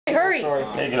Hey, hurry.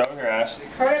 Hey, get over here, Ash.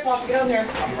 Hurry up, Pops, get over here.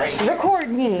 I'm right here. Record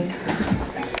me.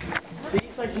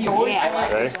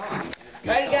 Ready?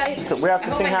 Ready, guys? So we have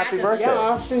to sing happy birthday. Yeah,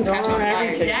 I'll sing on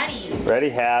everything. Daddy. Ready?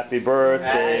 Happy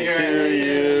birthday to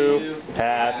you.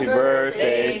 Happy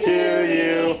birthday to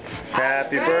you.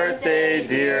 Happy birthday,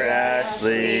 dear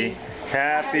Ashley.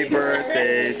 Happy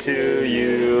birthday to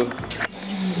you.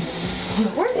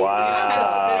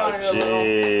 Wow,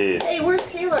 jeez. Hey, where's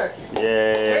Taylor? Yay.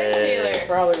 Where's Taylor?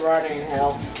 Probably rotting in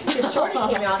hell. Because Shorty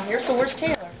came out here, so where's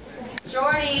Taylor?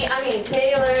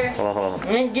 Taylor. Hold on,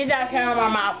 hold on. Get that camera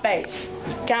on my face.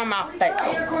 Camera on my face.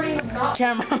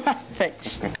 Camera on my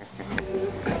face.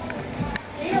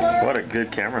 Taylor. What a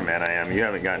good cameraman I am. You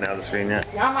haven't gotten out of the screen yet?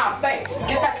 On my face.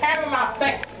 Get that camera on my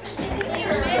face.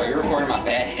 Oh, you're recording my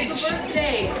badge. It's his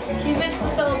birthday. He missed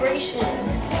the celebration.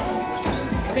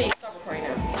 Okay, you stop recording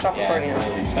now. Stop recording now.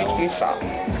 You stop.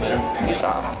 You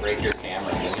stop. Break your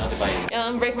camera. You don't have to buy Yeah,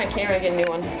 I'm gonna break my camera and get a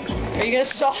new one. Are you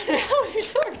gonna stop now? You're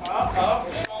sure?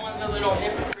 Someone's a little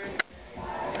hypocrite.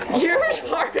 You're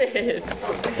retarded.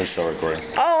 It's still recording.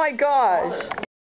 Oh my gosh.